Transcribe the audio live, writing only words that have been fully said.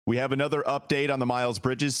We have another update on the Miles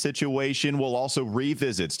Bridges situation. We'll also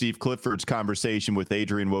revisit Steve Clifford's conversation with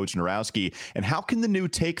Adrian Wojnarowski and how can the new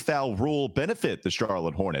take foul rule benefit the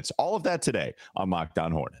Charlotte Hornets? All of that today on Locked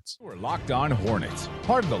On Hornets. We're Locked On Hornets,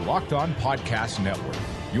 part of the Locked On Podcast Network.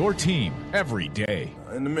 Your team every day.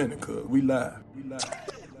 In a minute, cuz we live.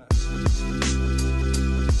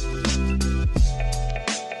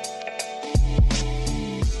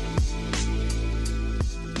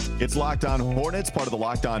 It's Locked On Hornets, part of the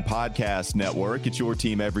Locked On Podcast Network. It's your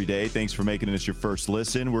team every day. Thanks for making us your first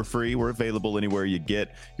listen. We're free. We're available anywhere you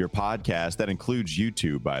get your podcast. That includes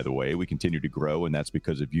YouTube, by the way. We continue to grow, and that's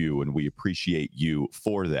because of you, and we appreciate you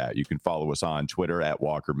for that. You can follow us on Twitter at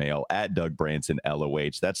Walker Mail, at Doug Branson,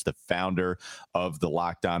 LOH. That's the founder of the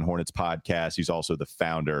Locked On Hornets podcast. He's also the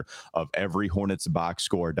founder of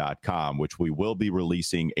everyhornetsboxscore.com, which we will be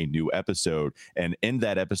releasing a new episode. And in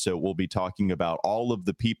that episode, we'll be talking about all of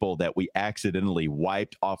the people that we accidentally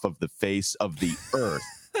wiped off of the face of the earth.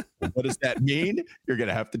 What does that mean? You're going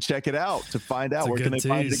to have to check it out to find out. Where can they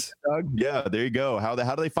find it again, Doug? Yeah, there you go. How do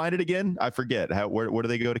they find it again? I forget. Where do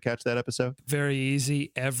they go to catch that episode? Very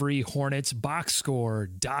easy.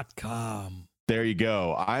 Everyhornetsboxscore.com. There you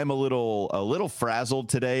go. I'm a little frazzled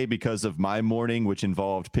today because of my morning, which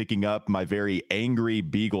involved picking up my very angry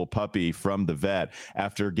beagle puppy from the vet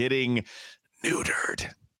after getting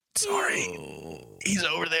neutered. Sorry. He's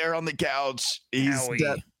over there on the couch.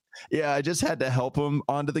 Yeah, I just had to help him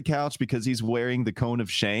onto the couch because he's wearing the cone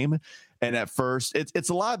of shame. And at first, it's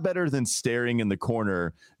a lot better than staring in the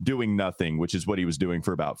corner doing nothing, which is what he was doing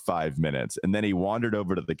for about 5 minutes. And then he wandered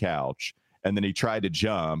over to the couch and then he tried to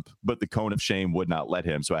jump, but the cone of shame would not let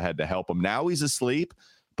him. So I had to help him. Now he's asleep,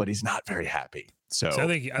 but he's not very happy. So I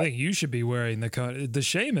think you should be wearing the cone. The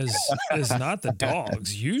shame is not the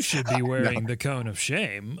dog's. You should be wearing the cone of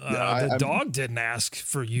shame. The dog didn't ask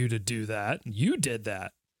for you to do that. You did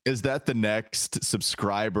that. Is that the next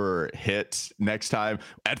subscriber hit next time?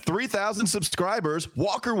 At 3,000 subscribers,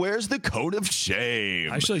 Walker wears the cone of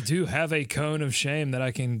shame. I actually do have a cone of shame that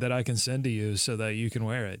I can send to you so that you can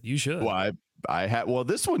wear it. You should. Well, I have. Well,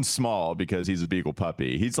 this one's small because he's a beagle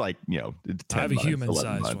puppy. He's like 10 I have a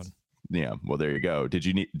human-sized one. Yeah, well, there you go. Did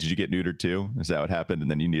you get neutered too? Is that what happened?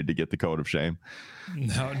 And then you needed to get the cone of shame?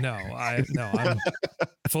 No, I'm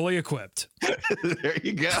fully equipped. There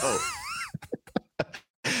you go.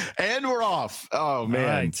 And we're off. Oh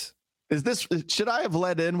man. Right. Should I have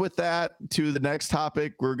led in with that to the next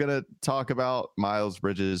topic? We're going to talk about Miles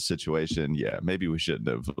Bridges' situation. Yeah, maybe we shouldn't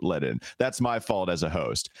have led in. That's my fault as a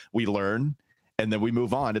host. We learn and then we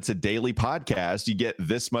move on. It's a daily podcast. You get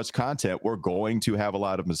this much content. We're going to have a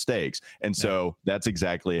lot of mistakes. And so that's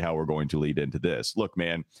exactly how we're going to lead into this. Look,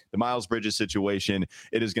 man, the Miles Bridges situation,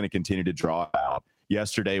 it is going to continue to draw out.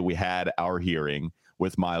 Yesterday, we had our hearing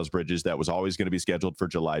with Miles Bridges that was always going to be scheduled for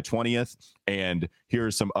July 20th. And here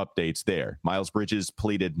are some updates there. Miles Bridges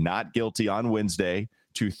pleaded not guilty on Wednesday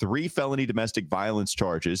to 3 felony domestic violence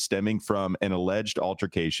charges stemming from an alleged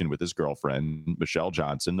altercation with his girlfriend, Michelle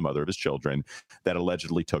Johnson, the mother of his children, that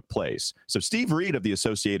allegedly took place. So Steve Reed of the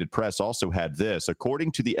Associated Press also had this.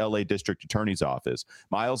 According to the LA District Attorney's Office,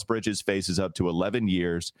 Miles Bridges faces up to 11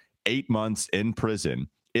 years, 8 months in prison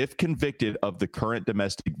if convicted of the current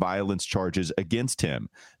domestic violence charges against him.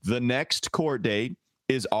 The next court date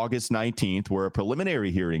is August 19th, where a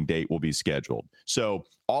preliminary hearing date will be scheduled. So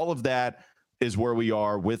all of that is where we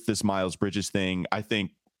are with this Miles Bridges thing. I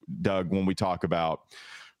think, Doug, when we talk about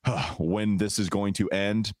when this is going to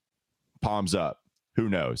end, palms up. Who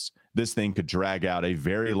knows? This thing could drag out a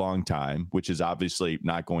very long time, which is obviously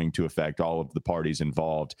not going to affect all of the parties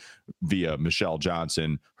involved via Michelle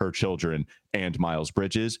Johnson, her children, and Miles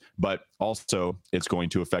Bridges. But also it's going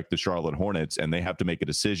to affect the Charlotte Hornets, and they have to make a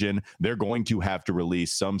decision. They're going to have to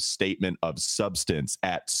release some statement of substance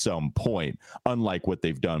at some point, unlike what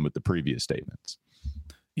they've done with the previous statements.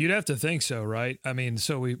 You'd have to think so, right? I mean,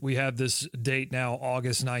 so we have this date now,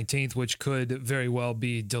 August 19th, which could very well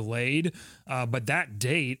be delayed. But that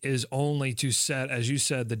date is only to set, as you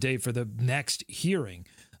said, the date for the next hearing.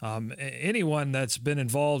 Anyone that's been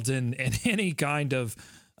involved in any kind of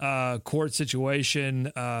court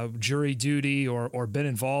situation, jury duty, or been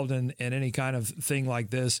involved in any kind of thing like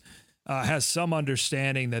this, has some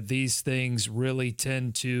understanding that these things really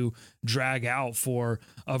tend to drag out for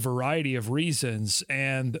a variety of reasons.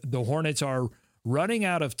 And the Hornets are running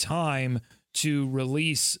out of time to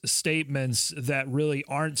release statements that really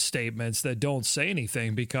aren't statements, that don't say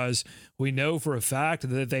anything, because we know for a fact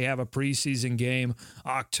that they have a preseason game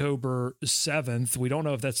October 7th. We don't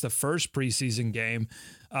know if that's the first preseason game,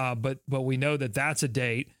 but we know that that's a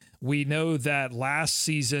date. We know that last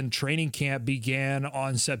season training camp began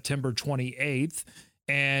on September 28th,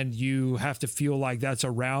 and you have to feel like that's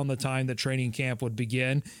around the time that training camp would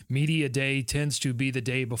begin. Media day tends to be the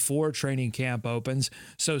day before training camp opens.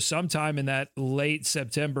 So sometime in that late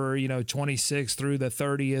September, 26th through the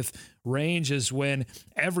 30th range is when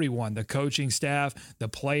everyone, the coaching staff, the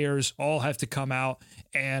players, all have to come out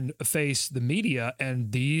and face the media.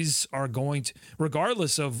 And these are going to,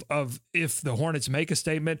 regardless of if the Hornets make a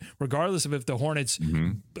statement, regardless of if the Hornets,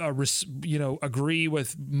 agree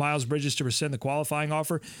with Miles Bridges to rescind the qualifying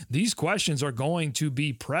offer, these questions are going to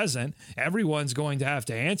be present. Everyone's going to have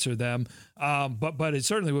to answer them. But it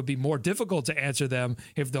certainly would be more difficult to answer them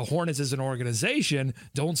if the Hornets as an organization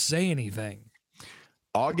don't say anything.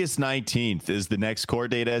 August 19th is the next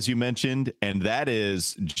court date, as you mentioned, and that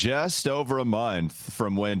is just over a month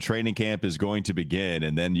from when training camp is going to begin.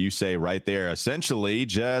 And then you say right there, essentially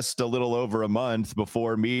just a little over a month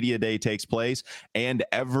before media day takes place. And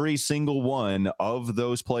every single one of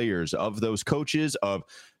those players, of those coaches, of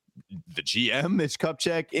the GM, Mitch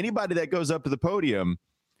Kupchak, anybody that goes up to the podium,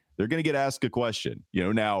 they're going to get asked a question.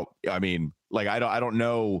 Now, I mean, like, I don't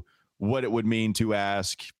know what it would mean to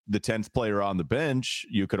ask the 10th player on the bench.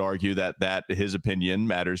 You could argue that his opinion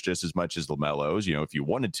matters just as much as LaMelo's, if you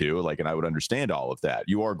wanted to, and I would understand all of that.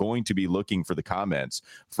 You are going to be looking for the comments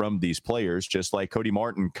from these players, just like Cody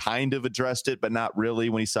Martin kind of addressed it, but not really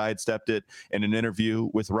when he sidestepped it in an interview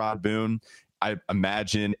with Rod Boone. I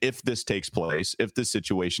imagine if this takes place, if this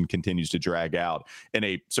situation continues to drag out in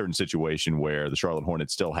a certain situation where the Charlotte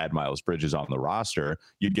Hornets still had Miles Bridges on the roster,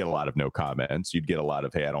 you'd get a lot of no comments. You'd get a lot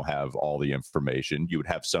of, hey, I don't have all the information. You would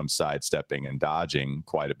have some sidestepping and dodging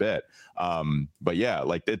quite a bit. But yeah,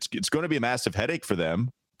 it's going to be a massive headache for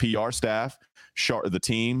them, PR staff, the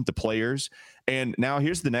team, the players. And now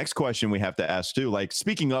here's the next question we have to ask too.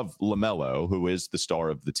 Speaking of LaMelo, who is the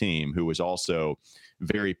star of the team, who is also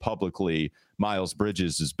very publicly Miles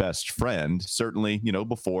Bridges' best friend, certainly,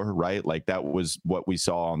 before, right? That was what we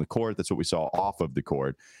saw on the court. That's what we saw off of the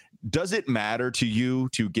court. Does it matter to you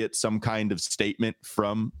to get some kind of statement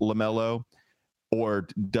from LaMelo? Or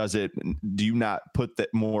do you not put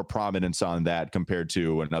that more prominence on that compared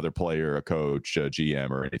to another player, a coach, a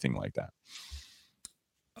GM, or anything like that?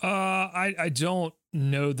 I don't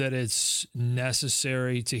know that it's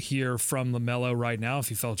necessary to hear from LaMelo right now. If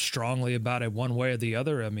he felt strongly about it one way or the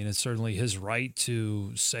other, I mean, it's certainly his right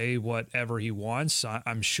to say whatever he wants.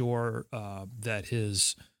 I'm sure that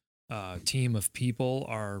his team of people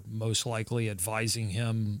are most likely advising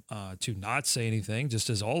him to not say anything, just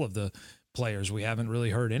as all of the players. We haven't really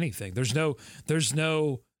heard anything. There's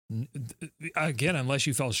no, again, unless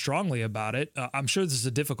you felt strongly about it. I'm sure this is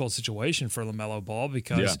a difficult situation for LaMelo Ball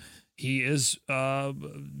because he is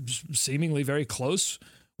seemingly very close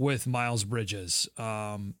with Miles Bridges.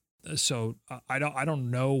 So I don't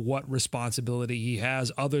know what responsibility he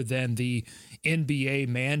has other than the NBA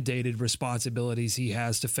mandated responsibilities he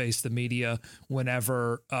has to face the media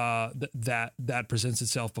whenever that presents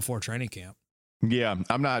itself before training camp. Yeah,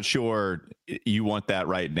 I'm not sure you want that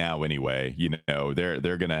right now anyway.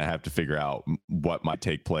 They're going to have to figure out what might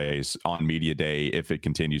take place on media day if it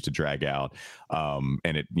continues to drag out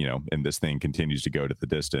and and this thing continues to go to the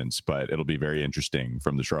distance. But it'll be very interesting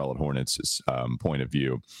from the Charlotte Hornets point of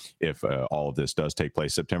view if all of this does take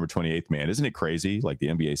place September 28th. Man, isn't it crazy? The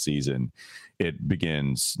NBA season, it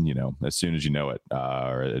begins, as soon as you know it,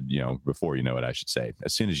 or before you know it, I should say.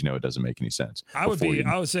 As soon as you know it, doesn't make any sense.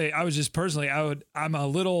 I'm a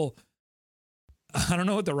little, I don't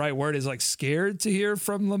know what the right word is, scared to hear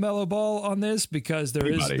from LaMelo Ball on this because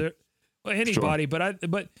anybody,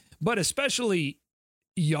 sure. but especially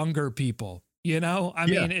younger people, I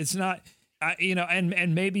mean, it's not,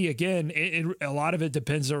 and maybe again, a lot of it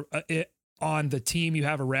depends on the team you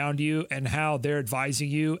have around you and how they're advising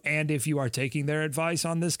you and if you are taking their advice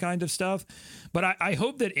on this kind of stuff. But I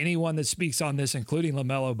hope that anyone that speaks on this, including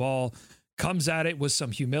LaMelo Ball, comes at it with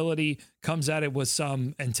some humility, comes at it with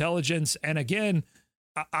some intelligence. And again,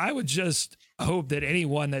 I would just hope that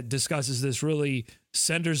anyone that discusses this really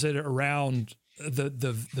centers it around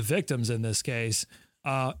the victims in this case.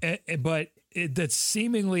 But that's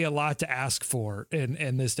seemingly a lot to ask for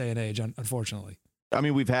in this day and age, unfortunately. I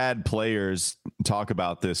mean, we've had players talk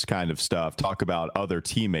about this kind of stuff, talk about other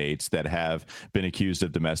teammates that have been accused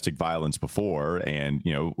of domestic violence before. And,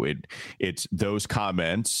 it's those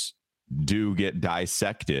comments do get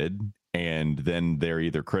dissected and then they're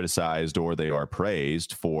either criticized or they are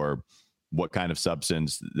praised for what kind of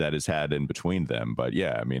substance that is had in between them. But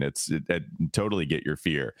yeah, I mean, I totally get your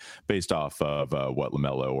fear based off of what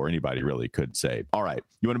LaMelo or anybody really could say. All right,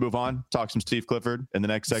 you want to move on? Talk some Steve Clifford in the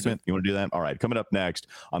next segment? You want to do that? All right, coming up next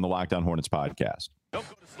on the Locked On Hornets podcast. Don't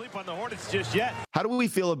go to sleep on the Hornets just yet. How do we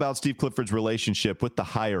feel about Steve Clifford's relationship with the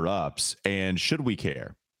higher ups, and should we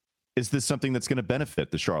care? Is this something that's going to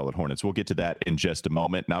benefit the Charlotte Hornets? We'll get to that in just a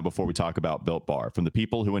moment. Now, before we talk about Built Bar, from the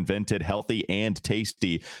people who invented healthy and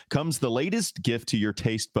tasty comes the latest gift to your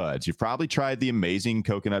taste buds. You've probably tried the amazing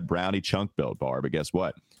coconut brownie chunk Built Bar, but guess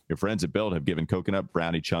what? Your friends at Built have given coconut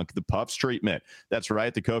brownie chunk the puffs treatment. That's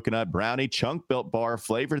right, the coconut brownie chunk Built Bar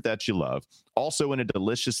flavor that you love. Also in a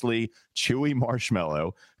deliciously chewy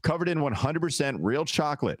marshmallow covered in 100% real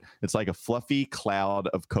chocolate. It's like a fluffy cloud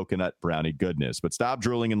of coconut brownie goodness. But stop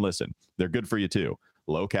drooling and listen. They're good for you too.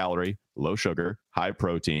 Low calorie, low sugar, high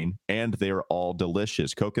protein, and they are all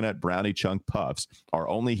delicious. Coconut brownie chunk puffs are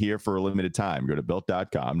only here for a limited time. Go to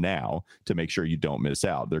built.com now to make sure you don't miss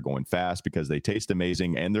out. They're going fast because they taste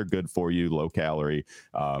amazing and they're good for you. Low calorie,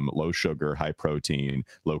 low sugar, high protein,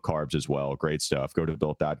 low carbs as well. Great stuff. Go to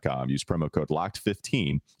built.com, use promo code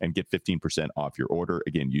LOCKED15 and get 15% off your order.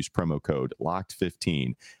 Again, use promo code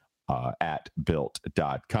LOCKED15 at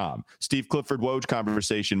built.com. Steve Clifford Woj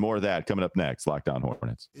conversation, more of that coming up next. Locked On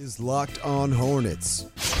Hornets is Locked On Hornets.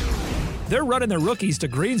 They're running their rookies to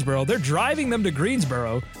Greensboro. They're driving them to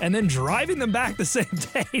Greensboro and then driving them back the same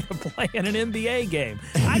day to play in an NBA game.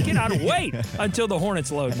 I cannot wait until the Hornets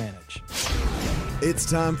load manage. It's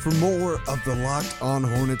time for more of the Locked On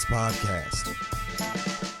Hornets podcast.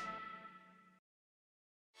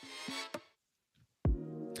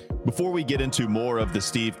 Before we get into more of the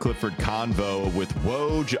Steve Clifford convo with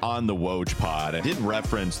Woj on the Woj pod, I did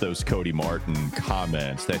reference those Cody Martin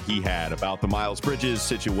comments that he had about the Miles Bridges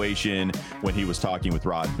situation when he was talking with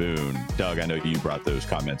Rod Boone. Doug, I know you brought those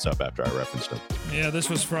comments up after I referenced them. Yeah,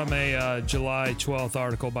 this was from a July 12th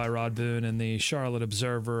article by Rod Boone in the Charlotte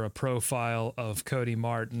Observer, a profile of Cody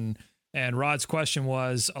Martin. And Rod's question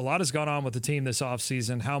was, a lot has gone on with the team this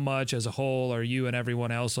offseason. How much as a whole are you and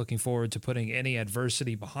everyone else looking forward to putting any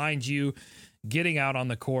adversity behind you, getting out on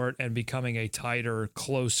the court, and becoming a tighter,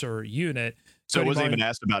 closer unit? So it wasn't even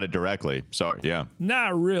asked about it directly. Sorry, yeah.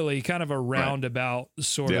 Not really, kind of a roundabout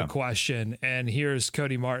sort of question. And here's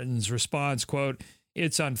Cody Martin's response, quote,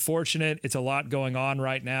 "It's unfortunate. It's a lot going on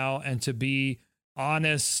right now. And to be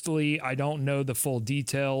honestly, I don't know the full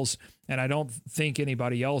details, and I don't think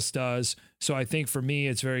anybody else does. So I think for me,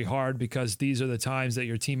 it's very hard because these are the times that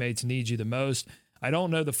your teammates need you the most. I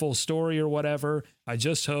don't know the full story or whatever. I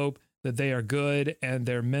just hope that they are good and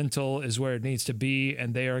their mental is where it needs to be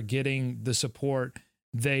and they are getting the support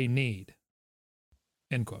they need."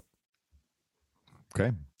 End quote.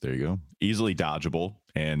 Okay, there you go. Easily dodgeable.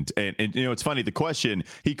 And you know, it's funny, the question,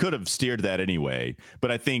 he could have steered that anyway,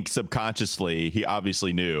 but I think subconsciously he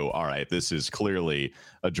obviously knew, all right, this is clearly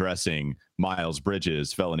addressing Miles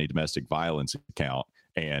Bridges' felony domestic violence account.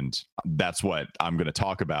 And that's what I'm going to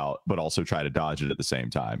talk about, but also try to dodge it at the same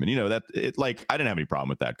time. And, you know, that it, like, I didn't have any problem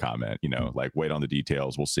with that comment, you know, like, wait on the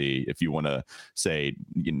details. We'll see. If you want to say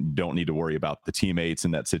you don't need to worry about the teammates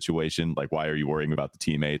in that situation, like, why are you worrying about the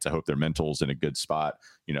teammates? I hope their mental's in a good spot,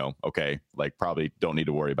 you know, okay, like, probably don't need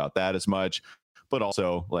to worry about that as much. But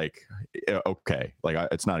also, like, okay, like,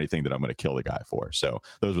 it's not anything that I'm going to kill the guy for. So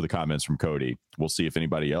those were the comments from Cody. We'll see if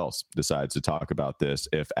anybody else decides to talk about this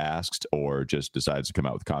if asked, or just decides to come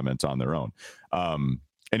out with comments on their own.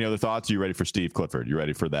 Any other thoughts? Are you ready for Steve Clifford? You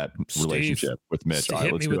ready for that relationship with Mitch? All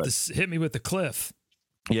right, let's do it. Hit me with the Cliff.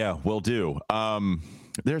 Yeah, will do.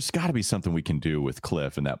 There's got to be something we can do with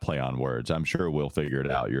Cliff and that play on words. I'm sure we'll figure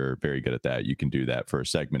it out. You're very good at that. You can do that for a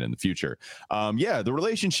segment in the future. Yeah, the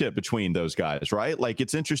relationship between those guys, right? Like,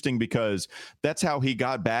 it's interesting because that's how he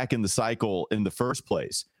got back in the cycle in the first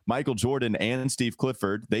place. Michael Jordan and Steve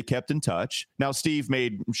Clifford, they kept in touch. Now, Steve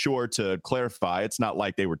made sure to clarify it's not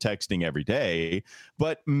like they were texting every day,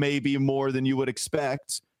 but maybe more than you would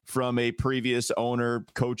expect from a previous owner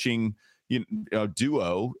coaching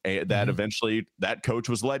duo that eventually that coach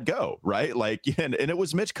was let go, right? Like, and it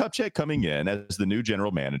was Mitch Kupchak coming in as the new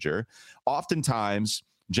general manager. Oftentimes,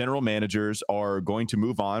 general managers are going to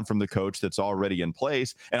move on from the coach that's already in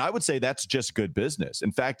place. And I would say that's just good business.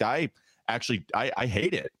 In fact, I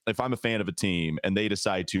hate it if I'm a fan of a team and they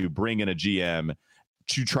decide to bring in a GM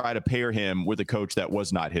to try to pair him with a coach that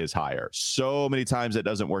was not his hire. So many times it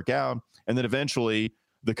doesn't work out. And then eventually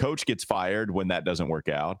The coach gets fired when that doesn't work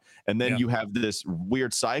out. And then you have this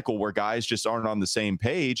weird cycle where guys just aren't on the same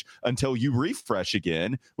page until you refresh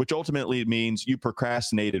again, which ultimately means you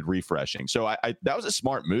procrastinated refreshing. So that was a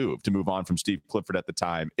smart move to move on from Steve Clifford at the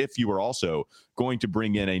time, if you were also going to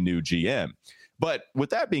bring in a new GM. But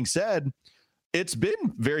with that being said, it's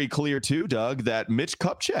been very clear too, Doug, that Mitch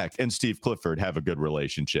Kupchak and Steve Clifford have a good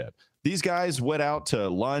relationship. These guys went out to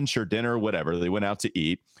lunch or dinner, whatever. They went out to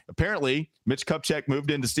eat. Apparently, Mitch Kupchak moved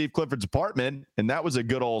into Steve Clifford's apartment, and that was a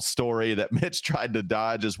good old story that Mitch tried to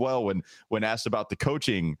dodge as well when asked about the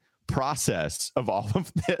coaching process of all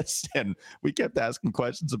of this. And we kept asking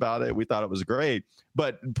questions about it. We thought it was great.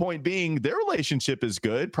 But point being, their relationship is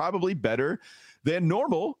good, probably better than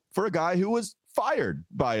normal for a guy who was fired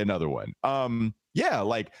by another one.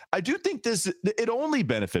 I do think it only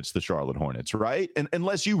benefits the Charlotte Hornets, right? And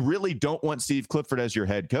unless you really don't want Steve Clifford as your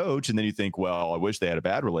head coach, and then you think, well, I wish they had a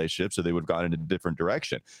bad relationship, so they would have gone in a different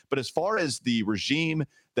direction. But as far as the regime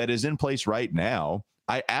that is in place right now,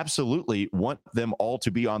 I absolutely want them all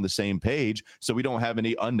to be on the same page so we don't have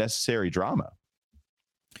any unnecessary drama.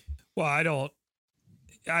 Well, I don't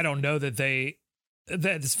know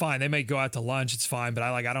that's fine. They may go out to lunch. It's fine. But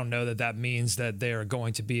I don't know that means that they're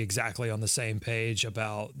going to be exactly on the same page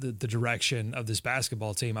about the direction of this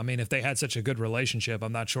basketball team. I mean, if they had such a good relationship,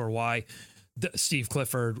 I'm not sure why Steve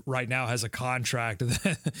Clifford right now has a contract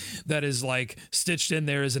that is like stitched in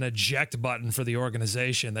there as an eject button for the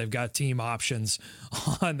organization. They've got team options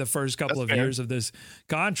on the first couple of years of this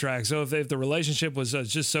contract. So if the relationship was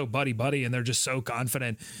just so buddy and they're just so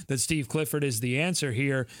confident that Steve Clifford is the answer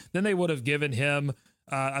here, then they would have given him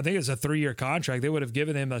I think it's a 3-year contract. They would have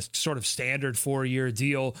given him a sort of standard 4-year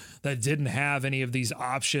deal that didn't have any of these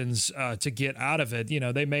options to get out of it.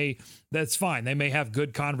 That's fine. They may have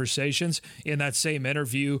good conversations. In that same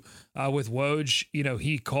interview with Woj,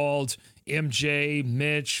 he called MJ,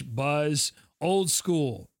 Mitch, Buzz old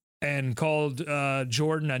school and called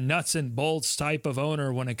Jordan a nuts and bolts type of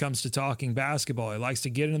owner when it comes to talking basketball. He likes to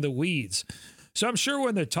get into the weeds. So I'm sure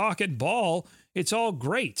when they're talking ball, it's all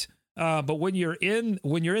great. But when you're in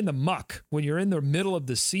the muck, when you're in the middle of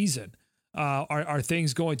the season, are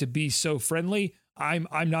things going to be so friendly? I'm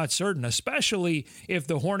not certain, especially if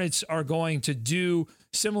the Hornets are going to do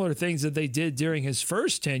similar things that they did during his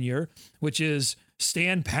first tenure, which is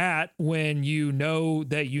stand pat when you know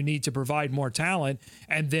that you need to provide more talent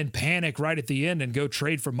and then panic right at the end and go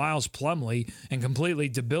trade for Miles Plumlee and completely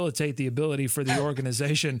debilitate the ability for the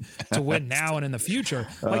organization to win now and in the future.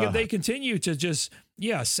 Like if they continue to just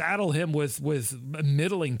saddle him with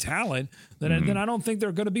middling talent, then I don't think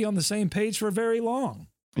they're going to be on the same page for very long.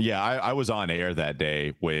 Yeah, I was on air that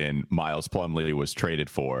day when Miles Plumlee was traded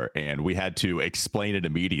for, and we had to explain it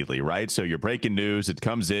immediately, right? So you're breaking news, it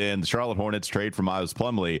comes in, the Charlotte Hornets trade for Miles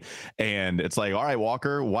Plumlee, and it's like, all right,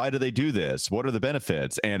 Walker, why do they do this? What are the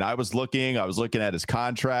benefits? And I was looking at his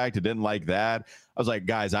contract. I didn't like that. I was like,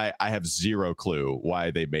 guys, I have zero clue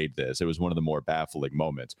why they made this. It was one of the more baffling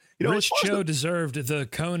moments. Rich Joe deserved the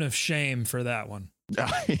cone of shame for that one.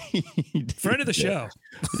 Friend of the show.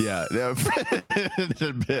 Yeah.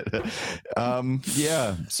 A bit.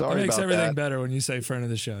 Sorry. It makes about everything that. better when you say friend of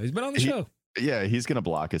the show. He's been on the show. Yeah, he's going to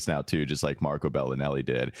block us now, too, just like Marco Bellinelli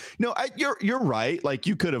did. No, you're right. Like,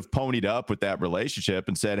 you could have ponied up with that relationship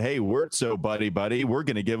and said, hey, we're so buddy. We're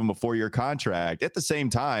going to give him a 4-year contract. At the same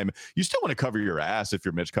time, you still want to cover your ass if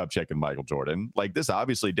you're Mitch Kupchak and Michael Jordan. Like, this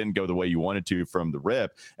obviously didn't go the way you wanted to from the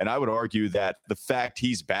rip. And I would argue that the fact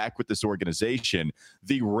he's back with this organization,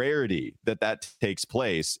 the rarity that takes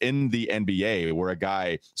place in the NBA where a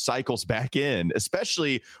guy cycles back in,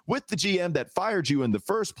 especially with the GM that fired you in the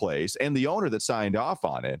first place and the owner that signed off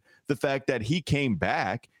on it, the fact that he came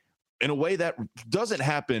back in a way that doesn't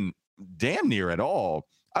happen damn near at all,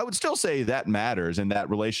 I would still say that matters, and that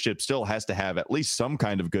relationship still has to have at least some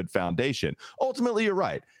kind of good foundation. Ultimately, you're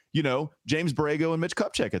right. James Borrego and Mitch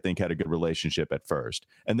Kupchak, I think, had a good relationship at first.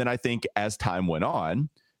 And then I think as time went on,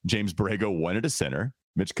 James Borrego wanted a center.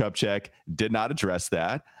 Mitch Kupchak did not address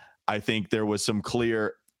that. I think there was some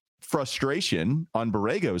clear frustration on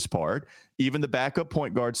Borrego's part. Even the backup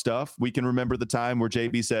point guard stuff, we can remember the time where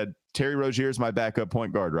JB said, Terry Rozier is my backup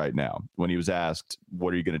point guard right now, when he was asked,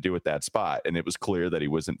 what are you going to do with that spot? And it was clear that he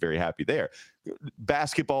wasn't very happy there.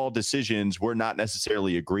 Basketball decisions were not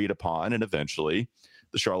necessarily agreed upon, and eventually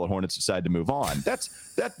the Charlotte Hornets decide to move on.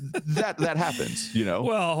 That happens, you know?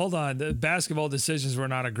 Well, hold on. The basketball decisions were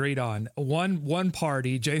not agreed on. One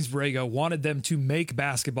party, James Borrego, wanted them to make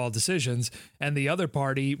basketball decisions, and the other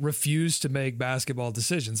party refused to make basketball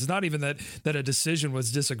decisions. It's not even that a decision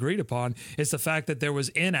was disagreed upon. It's the fact that there was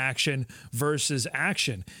inaction versus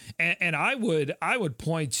action. And I would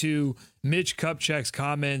point to Mitch Kupchak's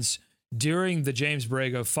comments during the James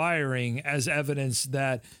Borrego firing as evidence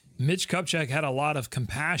that Mitch Kupchak had a lot of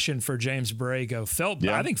compassion for James Borrego,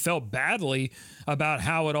 felt badly about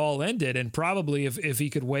how it all ended, and probably if he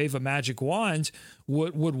could wave a magic wand,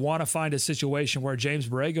 would want to find a situation where James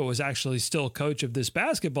Borrego was actually still coach of this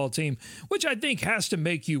basketball team, which I think has to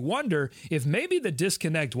make you wonder if maybe the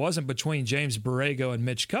disconnect wasn't between James Borrego and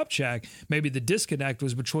Mitch Kupchak. Maybe the disconnect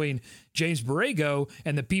was between James Borrego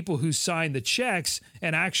and the people who sign the checks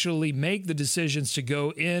and actually make the decisions to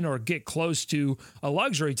go in or get close to a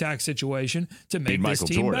luxury tax situation to make this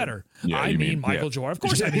team Jordan. Better. Yeah, I mean Michael Jordan. Of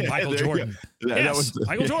course I mean Michael Jordan. Yes,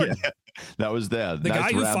 Michael Jordan. Yeah, that was the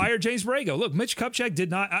guy who fired James Borrego. Look, Mitch Kupchak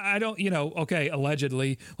did not, I don't, okay,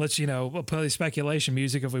 allegedly, let's, we'll play speculation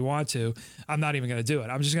music if we want to. I'm not even going to do it.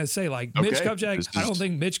 I'm just going to say, Mitch Kupchak, I don't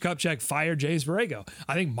think Mitch Kupchak fired James Borrego.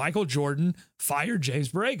 I think Michael Jordan fired James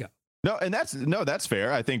Borrego. No, and that's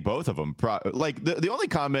fair. I think both of them. The only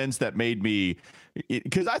comments that made me,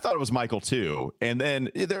 because I thought it was Michael too, and then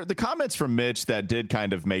the comments from Mitch that did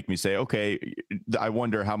kind of make me say, okay, I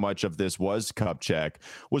wonder how much of this was Kupchak,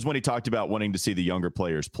 was when he talked about wanting to see the younger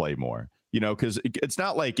players play more. Because it's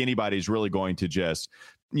not like anybody's really going to just,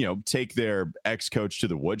 take their ex-coach to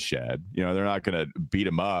the woodshed. They're not going to beat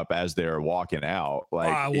him up as they're walking out.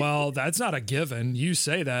 Well, that's not a given. You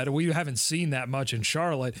say that. We haven't seen that much in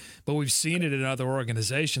Charlotte, but we've seen it in other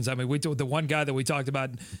organizations. I mean, the one guy that we talked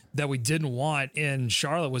about that we didn't want in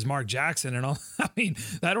Charlotte was Mark Jackson, and all. I mean,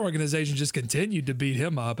 that organization just continued to beat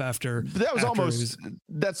him up after. That was almost.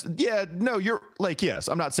 You're yes.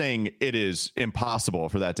 I'm not saying it is impossible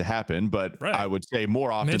for that to happen, but right. I would say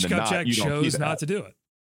more often Mitch than Kupchak not, you don't chose not to do it.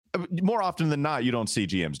 More often than not, you don't see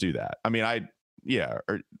GMs do that. I mean, I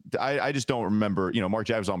just don't remember, Mark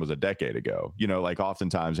Jackson was almost a decade ago,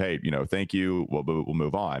 oftentimes, hey, thank you. We'll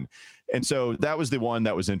move on. And so that was the one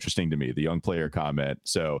that was interesting to me, the young player comment.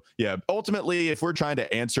 So yeah, ultimately, if we're trying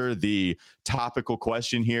to answer the topical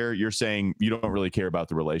question here, you're saying you don't really care about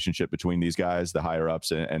the relationship between these guys, the higher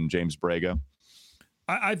ups and James Borrego.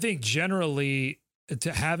 I think generally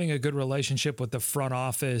to having a good relationship with the front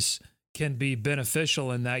office can be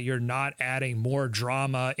beneficial in that you're not adding more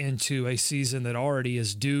drama into a season that already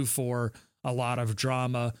is due for a lot of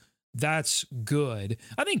drama. That's good.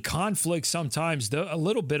 I think conflict sometimes, a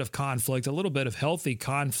little bit of conflict, a little bit of healthy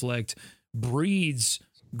conflict breeds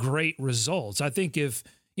great results. I think if,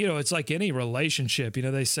 it's like any relationship,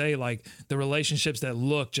 they say the relationships that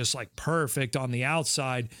look just perfect on the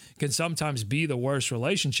outside can sometimes be the worst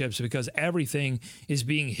relationships because everything is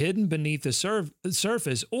being hidden beneath the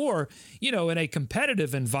surface. Or, in a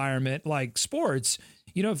competitive environment like sports,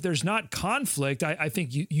 if there's not conflict, I think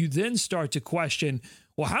you then start to question,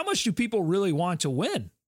 well, how much do people really want to win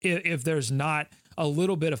if there's not a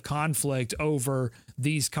little bit of conflict over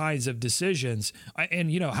these kinds of decisions?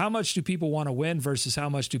 And, how much do people want to win versus how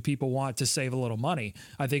much do people want to save a little money?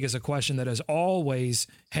 I think is a question that is always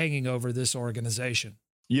hanging over this organization.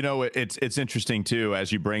 It's interesting too,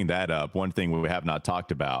 as you bring that up. One thing we have not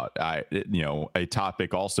talked about, a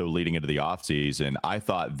topic also leading into the offseason. I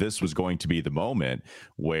thought this was going to be the moment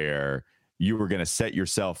where you were going to set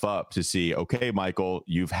yourself up to see, okay, Michael,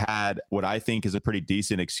 you've had what I think is a pretty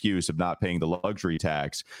decent excuse of not paying the luxury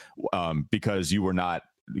tax because you were not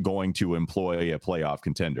going to employ a playoff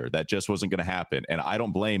contender. That just wasn't going to happen. And I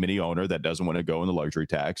don't blame any owner that doesn't want to go in the luxury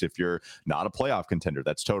tax. If you're not a playoff contender,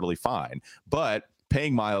 that's totally fine. But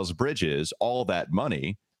paying Miles Bridges all that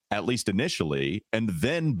money, at least initially, and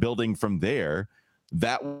then building from there,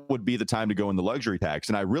 that would be the time to go in the luxury tax.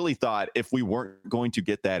 And I really thought if we weren't going to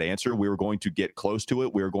get that answer, we were going to get close to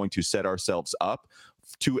it. We were going to set ourselves up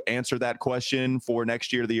to answer that question for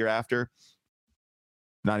next year, the year after.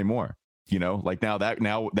 Not anymore. Now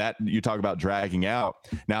that you talk about dragging out,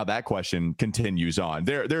 now that question continues on.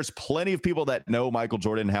 There's plenty of people that know Michael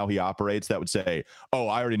Jordan and how he operates that would say, oh,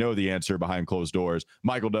 I already know the answer behind closed doors.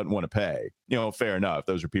 Michael doesn't want to pay. Fair enough.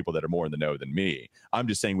 Those are people that are more in the know than me. I'm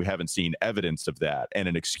just saying we haven't seen evidence of that. And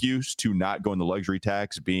an excuse to not go in the luxury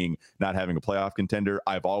tax being not having a playoff contender,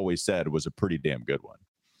 I've always said was a pretty damn good one.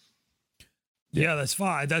 Yeah, that's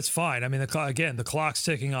fine. That's fine. I mean, the clock's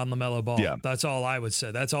ticking on LaMelo Ball. Yeah. That's all I would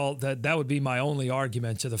say. That's all that would be my only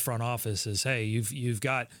argument to the front office is, hey, you've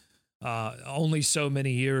got only so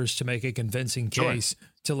many years to make a convincing case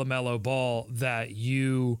to LaMelo Ball that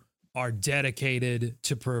you are dedicated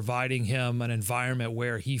to providing him an environment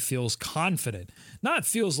where he feels confident, not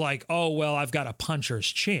feels like, oh, well, I've got a puncher's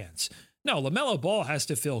chance. No, LaMelo Ball has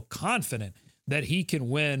to feel confident that he can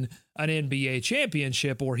win an NBA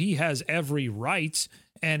championship, or he has every right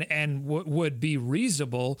and would be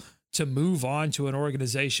reasonable to move on to an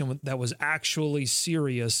organization that was actually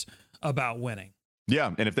serious about winning.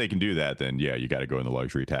 Yeah, and if they can do that, then yeah, you got to go in the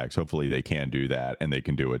luxury tax. Hopefully they can do that, and they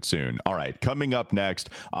can do it soon. All right, coming up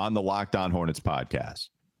next on the Locked On Hornets podcast.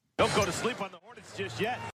 Don't go to sleep on the Hornets just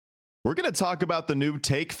yet. We're going to talk about the new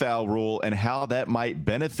take foul rule and how that might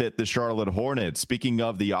benefit the Charlotte Hornets. Speaking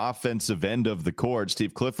of the offensive end of the court,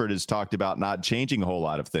 Steve Clifford has talked about not changing a whole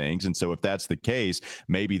lot of things. And so if that's the case,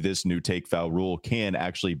 maybe this new take foul rule can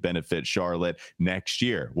actually benefit Charlotte next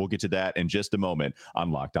year. We'll get to that in just a moment on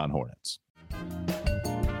Locked On Hornets.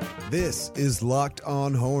 This is Locked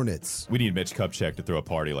On Hornets. We need Mitch Kupchak to throw a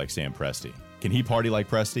party like Sam Presti. Can he party like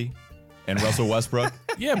Presti? And Russell Westbrook?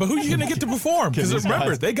 Yeah, but who are you going to get to perform? Because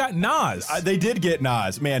remember, they got Nas. They did get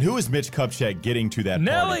Nas. Man, who is Mitch Kupchak getting to that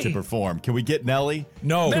party to perform? Can we get Nelly?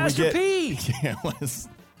 No. Master P. Yeah,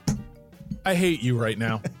 I hate you right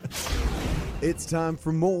now. It's time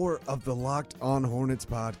for more of the Locked On Hornets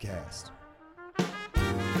podcast.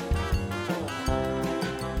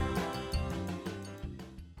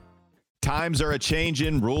 Times are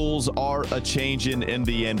a-changin', rules are a-changin' in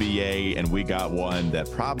the NBA, and we got one that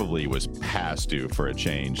probably was past due for a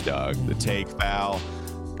change, Doug. The take foul,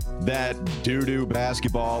 that doo-doo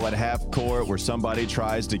basketball at half court where somebody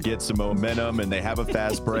tries to get some momentum and they have a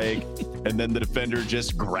fast break, and then the defender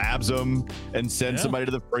just grabs them and sends somebody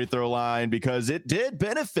to the free throw line, because it did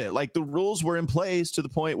benefit. Like, the rules were in place to the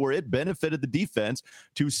point where it benefited the defense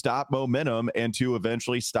to stop momentum and to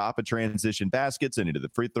eventually stop a transition basket, send into the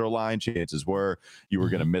free throw line. Chances were you were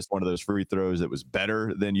going to miss one of those free throws that was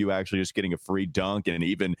better than you actually just getting a free dunk. And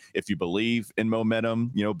even if you believe in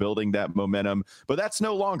momentum, you know, building that momentum, but that's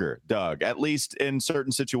no longer, Doug, at least in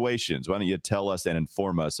certain situations. Why don't you tell us and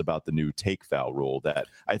inform us about the new take foul rule that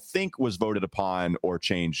I think was voted upon or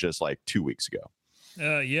changed just like 2 weeks ago?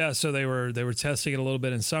 Yeah, so they were testing it a little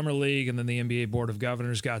bit in Summer League, and then the NBA Board of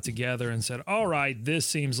Governors got together and said, all right, this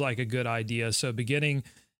seems like a good idea. So beginning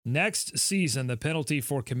next season, the penalty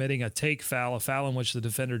for committing a take foul, a foul in which the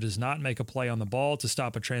defender does not make a play on the ball to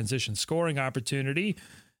stop a transition scoring opportunity,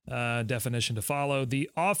 definition to follow. The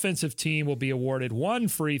offensive team will be awarded one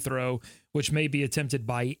free throw, which may be attempted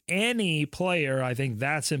by any player. I think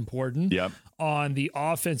that's important. Yep. On the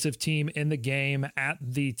offensive team in the game at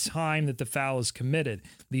the time that the foul is committed.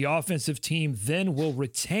 The offensive team then will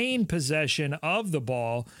retain possession of the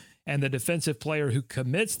ball, and the defensive player who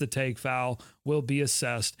commits the take foul will be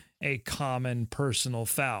assessed a common personal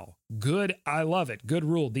foul. Good. I love it. Good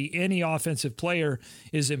rule. The any offensive player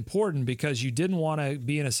is important, because you didn't want to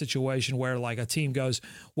be in a situation where like a team goes,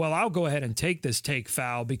 well, I'll go ahead and take this take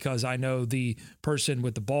foul because I know the person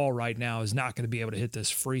with the ball right now is not going to be able to hit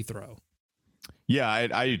this free throw. Yeah,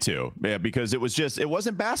 I do too. Yeah, because it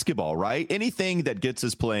wasn't basketball, right? Anything that gets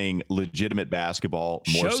us playing legitimate basketball,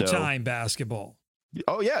 more Showtime basketball.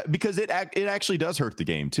 Oh, yeah, because it actually does hurt the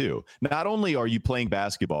game, too. Not only are you playing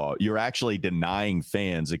basketball, you're actually denying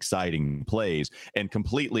fans exciting plays and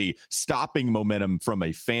completely stopping momentum from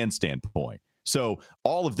a fan standpoint. So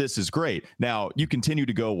all of this is great. Now, you continue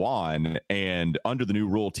to go on, and under the new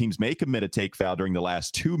rule, teams may commit a take foul during the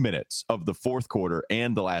last 2 minutes of the fourth quarter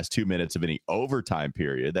and the last 2 minutes of any overtime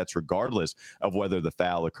period. That's regardless of whether the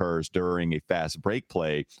foul occurs during a fast break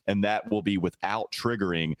play, and that will be without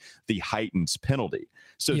triggering the heightened penalty.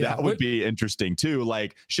 So that would be interesting, too.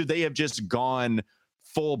 Like, should they have just gone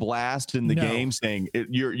full blast in the game saying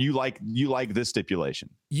you like this stipulation?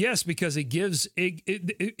 Yes, because it gives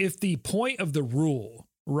if the point of the rule,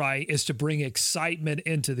 right, is to bring excitement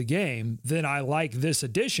into the game, then I like this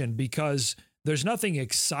addition, because there's nothing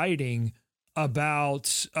exciting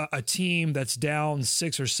about a team that's down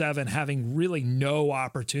 6 or 7 having really no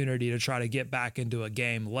opportunity to try to get back into a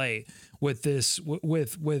game late with this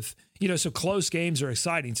with so close games are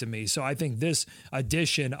exciting to me. So I think this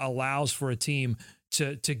addition allows for a team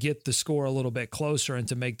to get the score a little bit closer and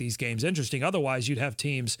to make these games interesting. Otherwise, you'd have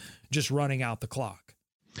teams just running out the clock.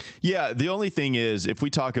 Yeah, the only thing is, if we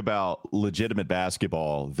talk about legitimate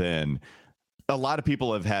basketball, then a lot of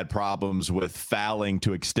people have had problems with fouling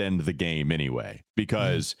to extend the game anyway,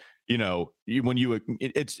 because you're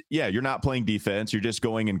not playing defense. You're just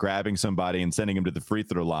going and grabbing somebody and sending them to the free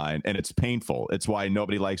throw line, and it's painful. It's why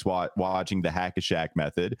nobody likes watching the hack-a-shack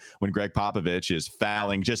method when Greg Popovich is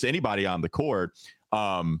fouling just anybody on the court.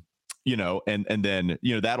 and then,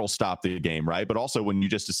 that'll stop the game, right? But also when you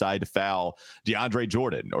just decide to foul DeAndre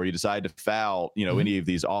Jordan, or you decide to foul, any of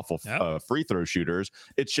these awful free throw shooters,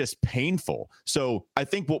 it's just painful. So I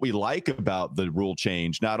think what we like about the rule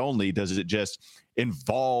change, not only does it just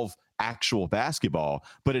involve actual basketball,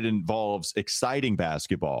 but it involves exciting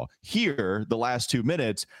basketball. Here, the last 2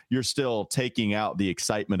 minutes, you're still taking out the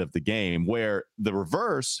excitement of the game, where the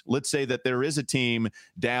reverse, let's say that there is a team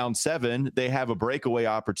down 7, they have a breakaway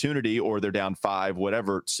opportunity, or they're down 5,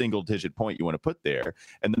 whatever single digit point you want to put there,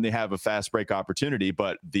 and then they have a fast break opportunity,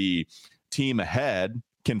 but the team ahead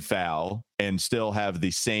can foul and still have the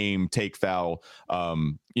same take foul,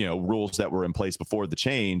 rules that were in place before the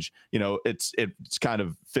change. It's kind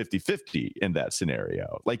of 50-50 in that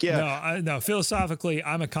scenario. No, philosophically,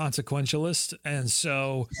 I'm a consequentialist. And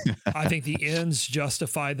so I think the ends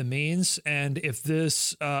justify the means. And if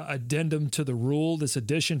this addendum to the rule, this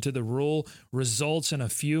addition to the rule, results in a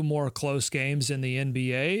few more close games in the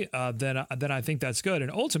NBA, then I think that's good.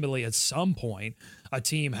 And ultimately, at some point, a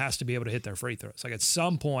team has to be able to hit their free throws. Like at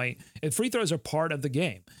some point, if free throws are part of the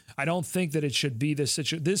game, I don't think that it should be this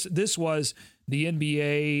situation. This was the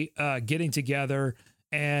NBA getting together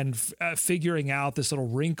and figuring out this little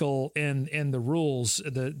wrinkle in the rules,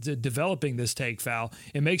 the developing this take foul.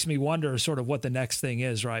 It makes me wonder sort of what the next thing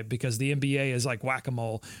is, right? Because the NBA is like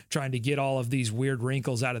whack-a-mole, trying to get all of these weird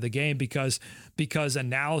wrinkles out of the game because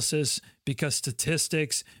analysis, because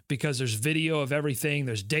statistics, because there's video of everything,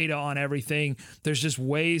 there's data on everything. There's just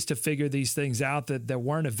ways to figure these things out that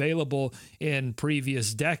weren't available in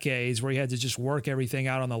previous decades, where you had to just work everything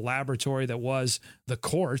out on the laboratory that was the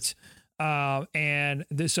court. So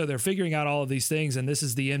they're figuring out all of these things, and this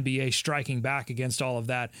is the NBA striking back against all of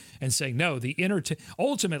that and saying, no,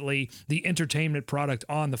 ultimately the entertainment product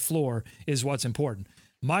on the floor is what's important.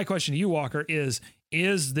 My question to you, Walker, is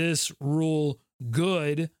this rule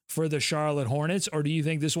good for the Charlotte Hornets, or do you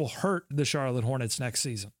think this will hurt the Charlotte Hornets next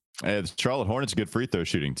season? The Charlotte Hornets, a good free throw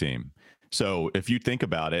shooting team. So if you think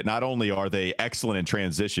about it, not only are they excellent in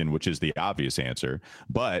transition, which is the obvious answer,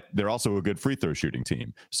 but they're also a good free throw shooting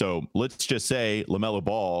team. So let's just say LaMelo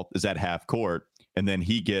Ball is at half court and then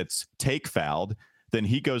he gets take fouled. Then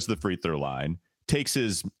he goes to the free throw line, takes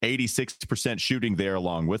his 86% shooting there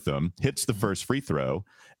along with them, hits the first free throw,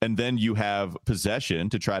 and then you have possession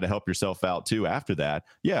to try to help yourself out too after that.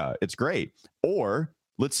 Yeah, it's great. Or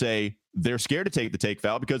let's say they're scared to take the take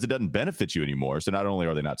foul because it doesn't benefit you anymore. So not only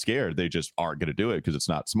are they not scared, they just aren't going to do it because it's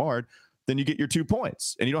not smart. Then you get your 2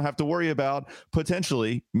 points and you don't have to worry about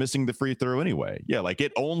potentially missing the free throw anyway. Yeah, like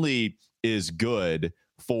it only is good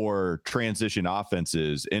for transition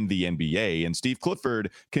offenses in the NBA. And Steve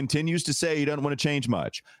Clifford continues to say he doesn't want to change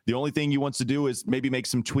much. The only thing he wants to do is maybe make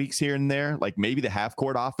some tweaks here and there. Like maybe the half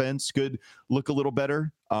court offense could look a little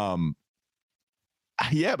better.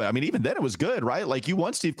 Yeah, but I mean, even then it was good, right? Like you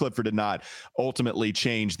want Steve Clifford to not ultimately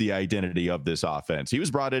change the identity of this offense. He was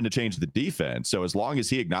brought in to change the defense. So as long as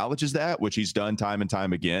he acknowledges that, which he's done time and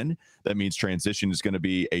time again, that means transition is going to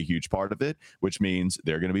be a huge part of it, which means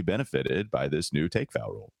they're going to be benefited by this new take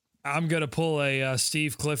foul rule. I'm going to pull a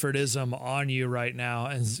Steve Cliffordism on you right now,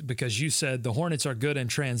 and because you said the Hornets are good in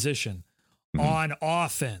transition. On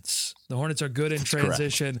offense. The Hornets are good in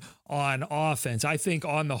transition on offense. I think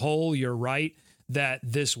on the whole, you're right that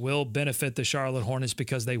this will benefit the Charlotte Hornets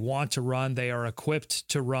because they want to run, they are equipped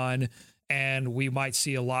to run, and we might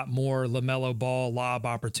see a lot more LaMelo Ball lob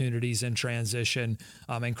opportunities in transition,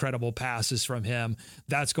 incredible passes from him.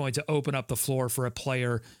 That's going to open up the floor for a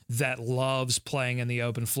player that loves playing in the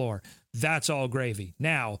open floor. That's all gravy.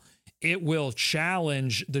 Now, it will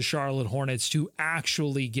challenge the Charlotte Hornets to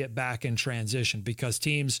actually get back in transition because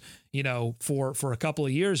teams, for a couple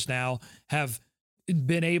of years now have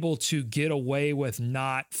been able to get away with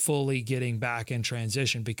not fully getting back in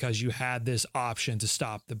transition because you had this option to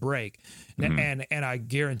stop the break. And I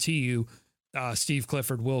guarantee you, Steve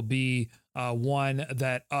Clifford will be one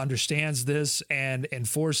that understands this and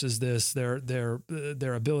enforces this, their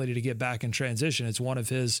ability to get back in transition. It's one of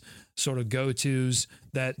his sort of go-tos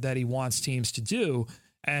that he wants teams to do.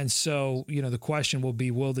 And so, the question will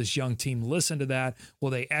be, will this young team listen to that?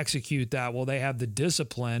 Will they execute that? Will they have the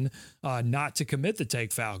discipline not to commit the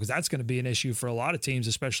take foul? Because that's going to be an issue for a lot of teams,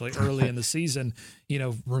 especially early in the season,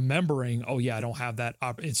 remembering, oh yeah, I don't have that.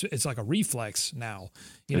 It's like a reflex now.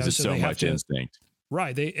 There's so so much instinct.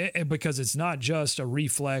 Right. Because it's not just a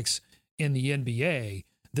reflex in the NBA.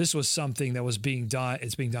 This was something that was being done.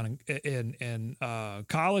 It's being done in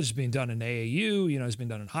college. It's being done in AAU. It's been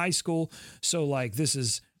done in high school. So like this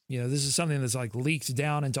is This is something that's like leaked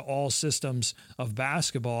down into all systems of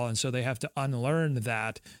basketball. And so they have to unlearn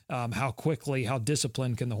that. How quickly, how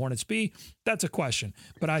disciplined can the Hornets be? That's a question.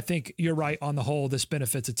 But I think you're right. On the whole, this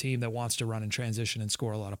benefits a team that wants to run in transition and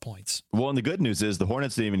score a lot of points. Well, and the good news is the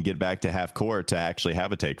Hornets didn't even get back to half court to actually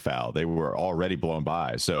have a take foul. They were already blown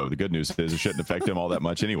by. So the good news is it shouldn't affect them all that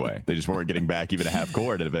much anyway. They just weren't getting back even a half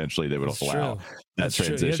court, and eventually they would allow that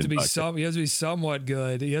transition. You have to be somewhat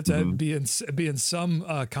good. You have to be in some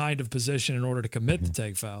kind of position in order to commit the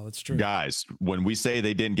take foul. That's true. Guys, when we say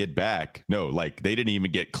they didn't get back, no, like they didn't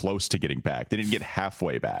even get close to getting back. They didn't get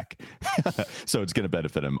halfway back. So it's going to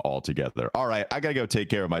benefit them altogether. All right, I got to go take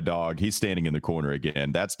care of my dog. He's standing in the corner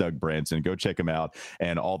again. That's Doug Branson. Go check him out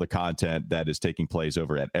and all the content that is taking place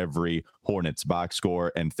over at Every Hornets Box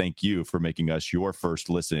Score. And thank you for making us your first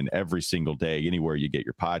listen every single day, anywhere you get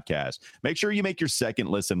your podcast. Make sure you make your second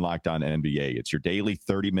listen Locked On NBA. It's your daily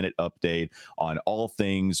 30-minute update on all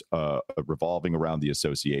things revolving around the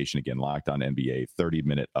association. Again, Locked On NBA,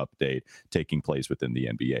 30-minute update taking place within the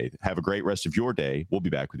NBA. Have a great rest of your day. We'll be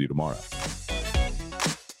back with you tomorrow.